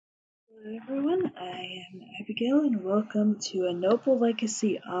Hello everyone, I am Abigail and welcome to A Noble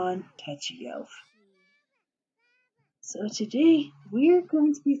Legacy on Touchy Elf. So today we're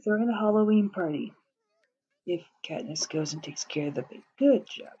going to be throwing a Halloween party. If Katniss goes and takes care of the baby. Good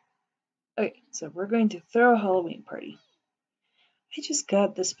job. Okay, so we're going to throw a Halloween party. I just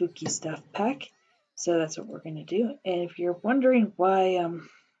got the spooky stuff pack, so that's what we're going to do. And if you're wondering why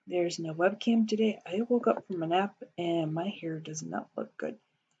there's no webcam today, I woke up from a nap and my hair does not look good.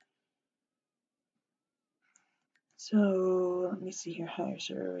 So let me see here. Higher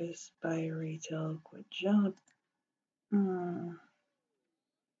service, buy retail, quit job.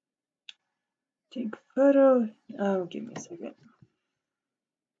 Take photo. Oh, give me a second.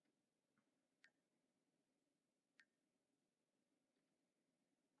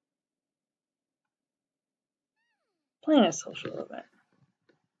 Plan a social event.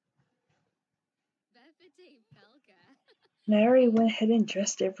 And I already went ahead and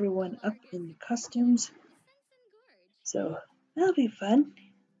dressed everyone up in the costumes. So that'll be fun.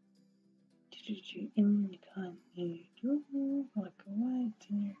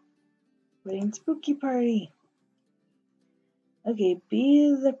 Wedding spooky party. Okay,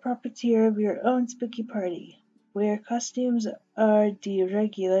 be the puppeteer of your own spooky party. Wear costumes are de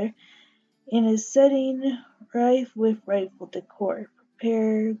regular in a setting rife with frightful decor.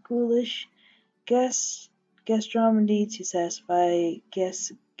 Prepare ghoulish gastronomy to satisfy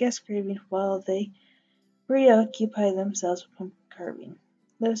guest craving while they preoccupy themselves with pumpkin carving.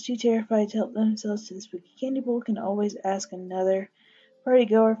 Those too terrified to help themselves to the spooky candy bowl can always ask another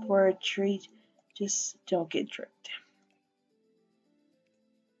partygoer for a treat. Just don't get tricked.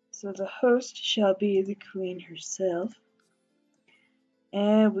 So the host shall be the queen herself,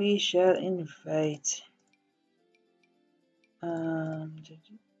 and we shall invite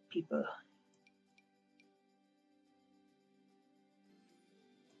people.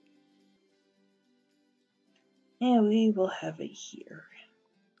 And we will have it here.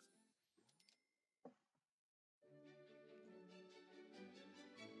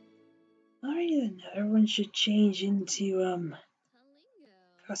 Alright then, everyone should change into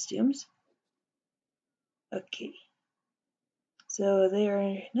costumes. Okay. So they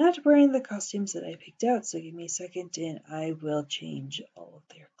are not wearing the costumes that I picked out, so give me a second and I will change all of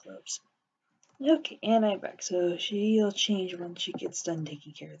their clothes. Okay, and I'm back. So she'll change when she gets done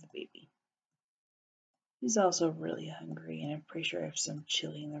taking care of the baby. She's also really hungry, and I'm pretty sure I have some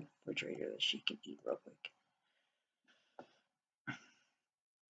chili in the refrigerator that she can eat real quick.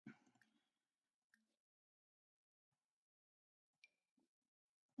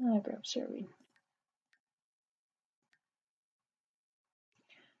 I'll grab serving.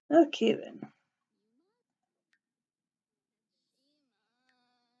 Okay then.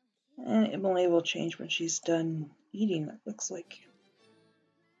 And Emily will change when she's done eating, it looks like.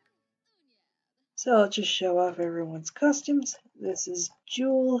 So I'll just show off everyone's costumes. This is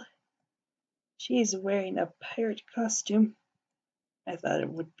Jewel. She's wearing a pirate costume. I thought it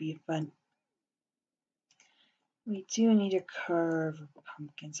would be fun. We do need to carve a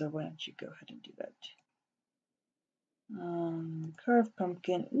pumpkin, so why don't you go ahead and do that? Carve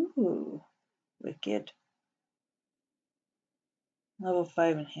pumpkin. Ooh, wicked. Level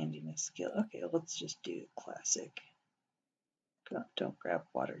 5 in handiness skill. Okay, let's just do classic. Don't grab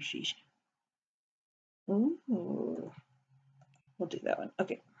water, sheesh. Ooh. We'll do that one.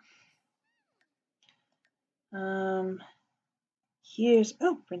 Okay. Here's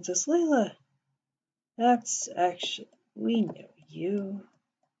Princess Layla. That's actually, we know you.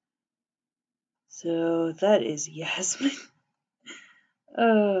 So that is Yasmin.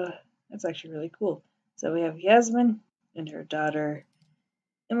 That's actually really cool. So we have Yasmin and her daughter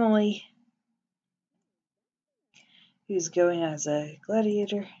Emily, who's going as a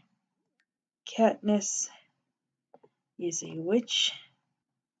gladiator. Katniss is a witch.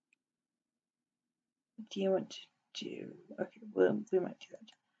 What do you want to do? Okay, well, we might do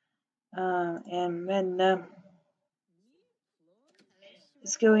that. And Menna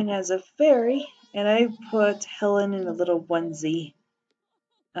is going as a fairy, and I put Helen in a little onesie.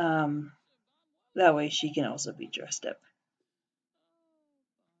 That way she can also be dressed up.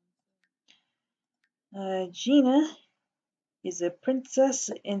 Gina is a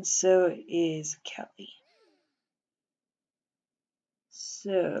princess, and so is Callie.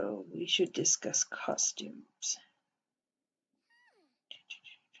 So we should discuss costumes.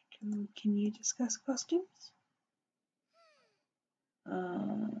 Can you discuss costumes?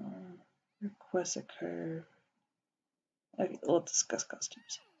 Request a curve. Okay, we'll discuss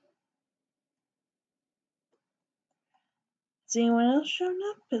costumes. Has anyone else shown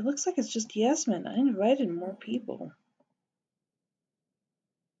up? It looks like it's just Yasmin. I invited more people.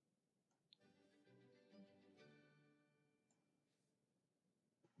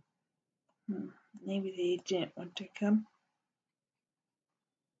 Maybe they didn't want to come.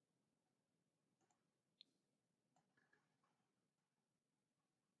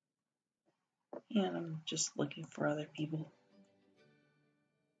 And I'm just looking for other people.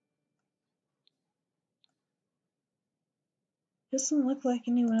 Doesn't look like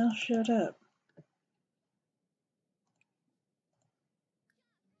anyone else showed up.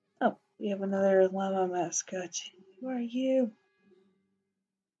 Oh, we have another llama mascot. Who are you?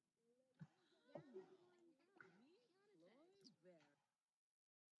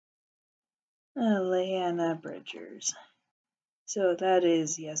 Leanna Bridgers. So that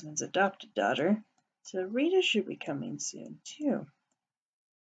is Yasmin's adopted daughter. So Rita should be coming soon, too.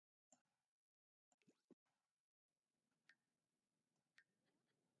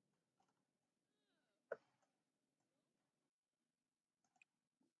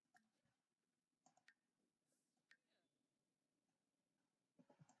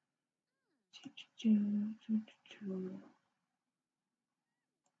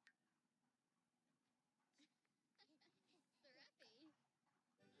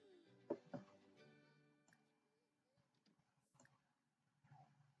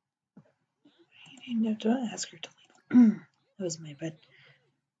 No, don't ask her to leave. That was my bad.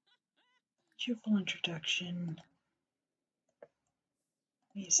 Cheerful introduction.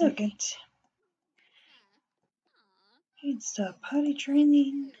 Wait a second. You'd stop potty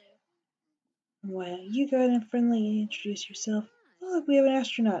training. Well, you go ahead and friendly introduce yourself. Oh, look, we have an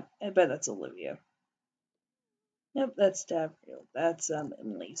astronaut. I bet that's Olivia. Nope, that's Gabriel. That's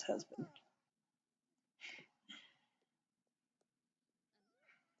Emily's husband.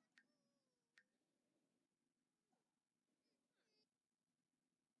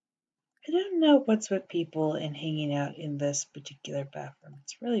 I don't know what's with people and hanging out in this particular bathroom.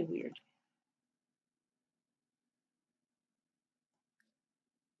 It's really weird.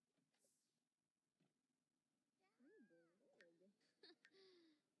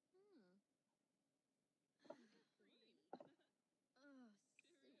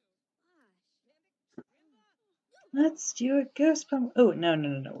 Let's do a ghost pumpkin. Oh,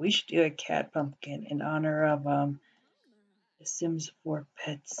 no. We should do a cat pumpkin in honor of The Sims 4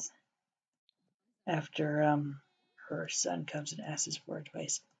 pets after her son comes and asks for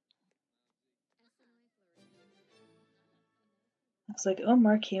advice. Looks like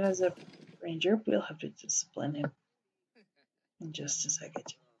Omar came as a ranger. We'll have to discipline him in just a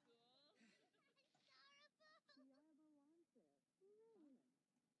second.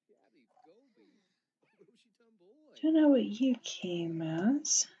 Don't know what you came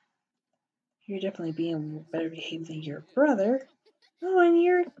as. You're definitely being better behaved than your brother. Oh, and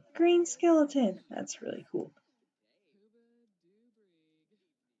you're a green skeleton. That's really cool.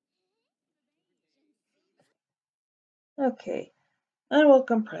 Okay.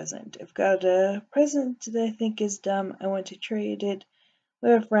 Unwelcome present. I've got a present that I think is dumb. I want to trade it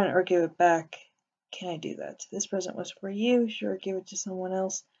with a friend or give it back. Can I do that? This present was for you. Sure, give it to someone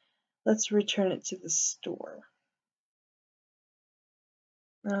else. Let's return it to the store.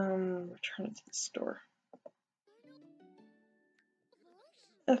 Return it to the store.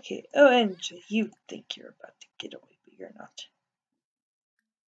 Okay. Oh, and you think you're about to get away, but you're not.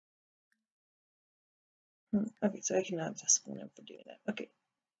 Okay, so I cannot discipline him for doing that. Okay.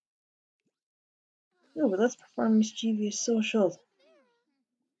 Oh, but let's perform mischievous socials.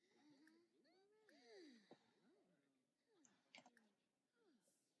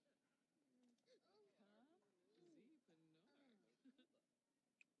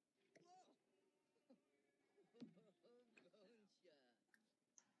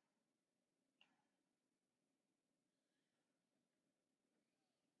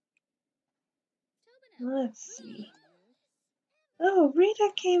 Let's see. Oh, Rita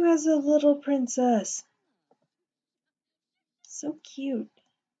came as a little princess. So cute.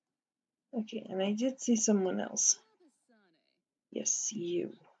 Okay, and I did see someone else. Yes,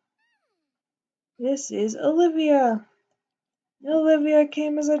 you. This is Olivia. Olivia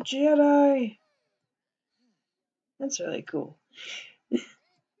came as a Jedi. That's really cool.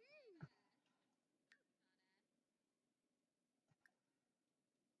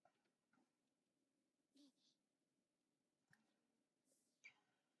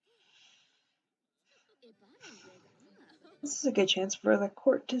 This is a good chance for the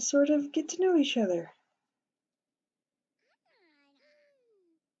court to sort of get to know each other.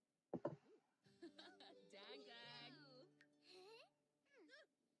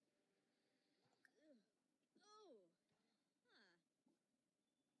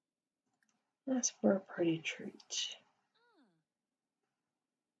 Ask for a party treat.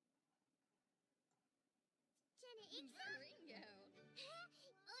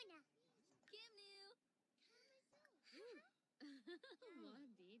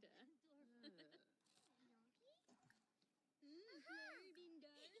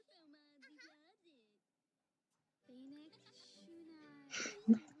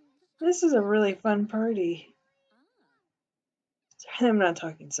 This is a really fun party. Sorry, I'm not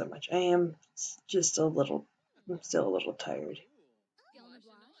talking so much. I am just a little, I'm still a little tired.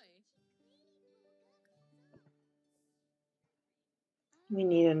 We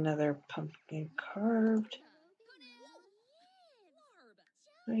need another pumpkin carved.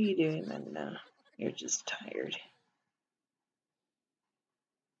 How are you doing, Mendna? You're just tired.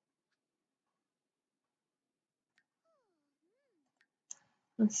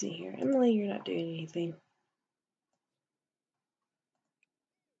 Let's see here. Emily, you're not doing anything.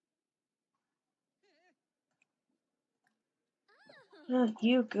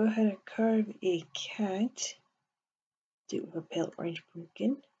 You go ahead and carve a cat. Do a pale orange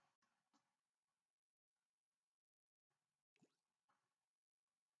pumpkin.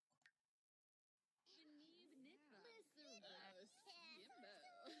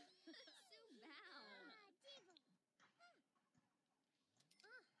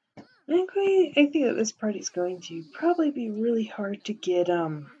 I think that this party's going to probably be really hard to get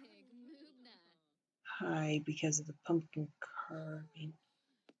high because of the pumpkin carving.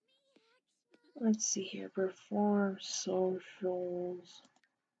 Let's see here. Perform socials.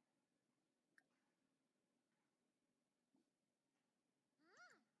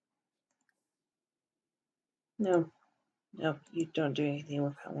 No, you don't do anything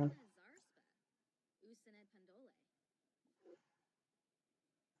with that one.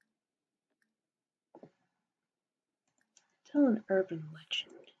 Tell an urban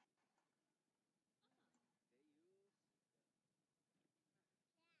legend.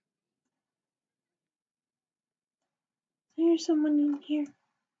 Is there someone in here?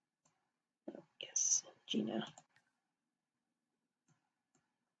 Oh, yes, Gina.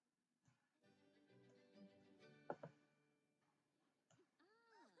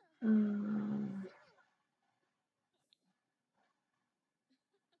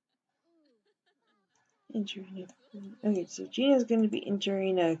 Okay, so Gina's going to be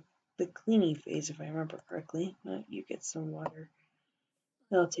entering the cleaning phase, if I remember correctly. You get some water.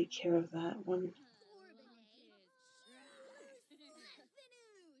 They'll take care of that one.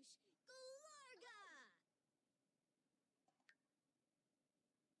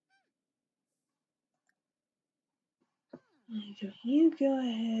 So you go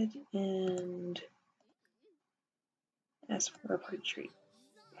ahead and ask for a party treat.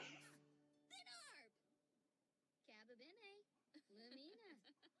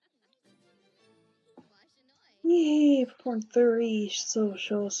 Yay, perform 3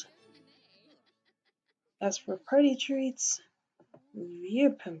 socials. Ask for party treats. View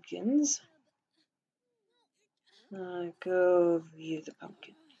pumpkins. Go view the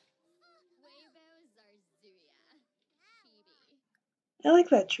pumpkin. I like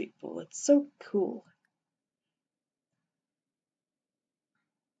that treat bowl. It's so cool.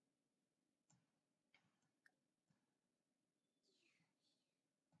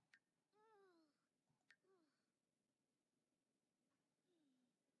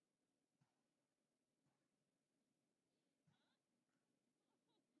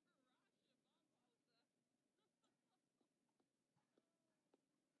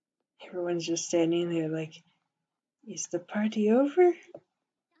 Everyone's just standing there like, is the party over? I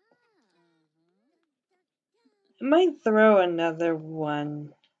might throw another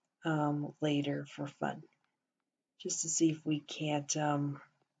one later for fun. Just to see if we can't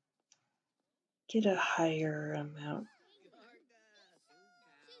get a higher amount.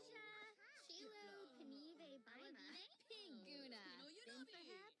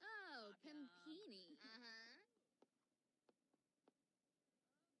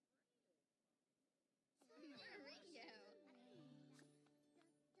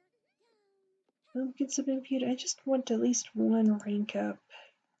 Pumpkins have been viewed. I just want at least one rank up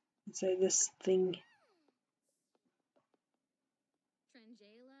inside this thing.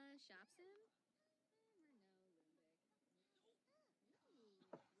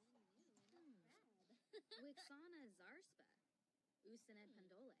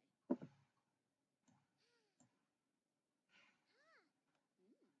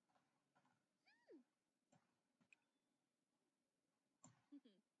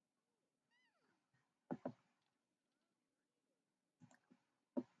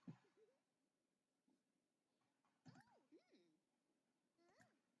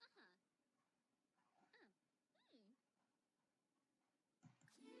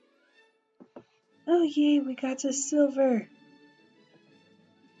 Oh yay, we got to silver.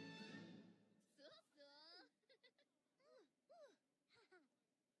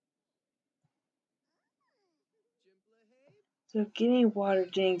 So getting water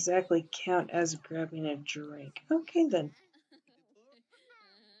didn't exactly count as grabbing a drink. Okay then.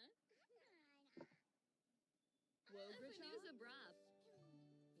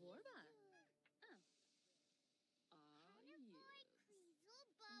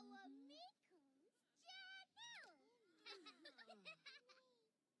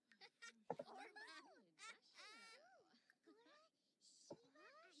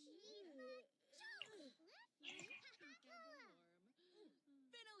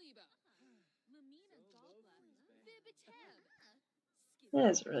 That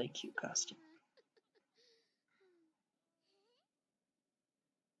is a really cute costume.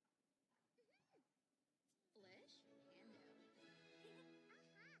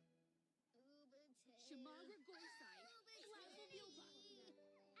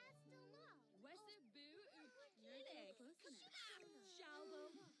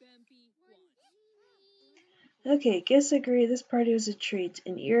 Okay, guess agree this party was a treat.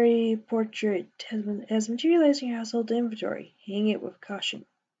 An eerie portrait has materialized in your household inventory. Hang it with caution.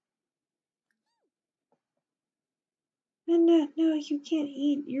 Minna, no, you can't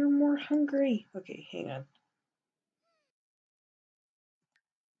eat. You're more hungry. Okay, hang on.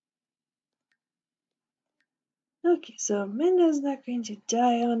 Okay, so Minna's not going to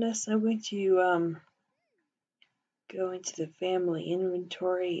die on us. I'm going to go into the family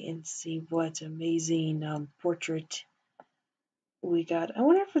inventory and see what amazing portrait we got. I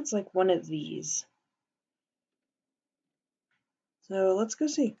wonder if it's like one of these. So let's go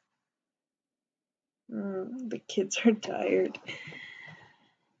see. The kids are tired.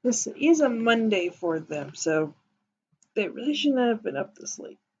 This is a Monday for them, so they really shouldn't have been up this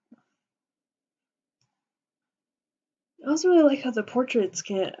late. I also really like how the portraits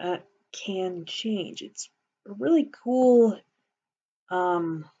can change. It's a really cool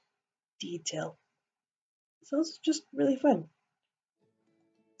detail. It's also just really fun.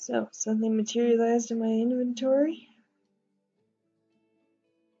 So something materialized in my inventory.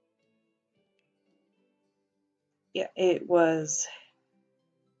 Yeah, it was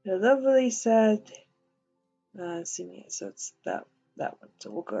a lovely set. See me. So it's that one. So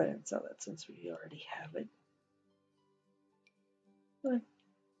we'll go ahead and sell that since we already have it. Fine.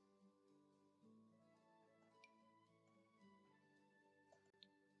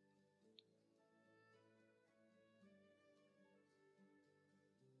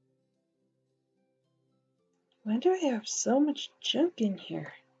 Why do I have so much junk in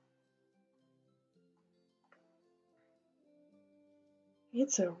here?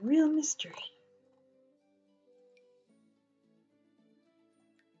 It's a real mystery.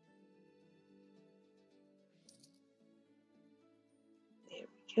 There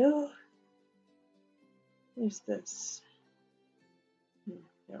we go. Who's this?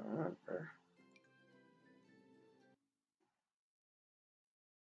 Don't remember.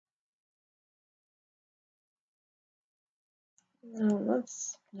 No,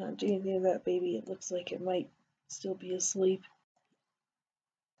 let's not do anything to that baby. It looks like it might still be asleep.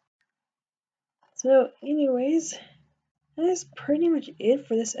 So, anyways, that is pretty much it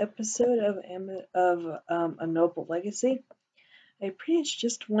for this episode of A Noble Legacy. I pretty much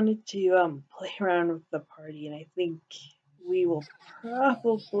just wanted to play around with the party, and I think we will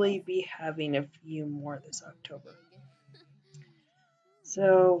probably be having a few more this October.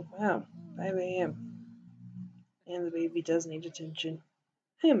 So, wow, 5 a.m. and the baby does need attention.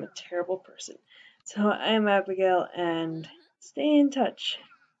 I am a terrible person. So, I am Abigail, and stay in touch.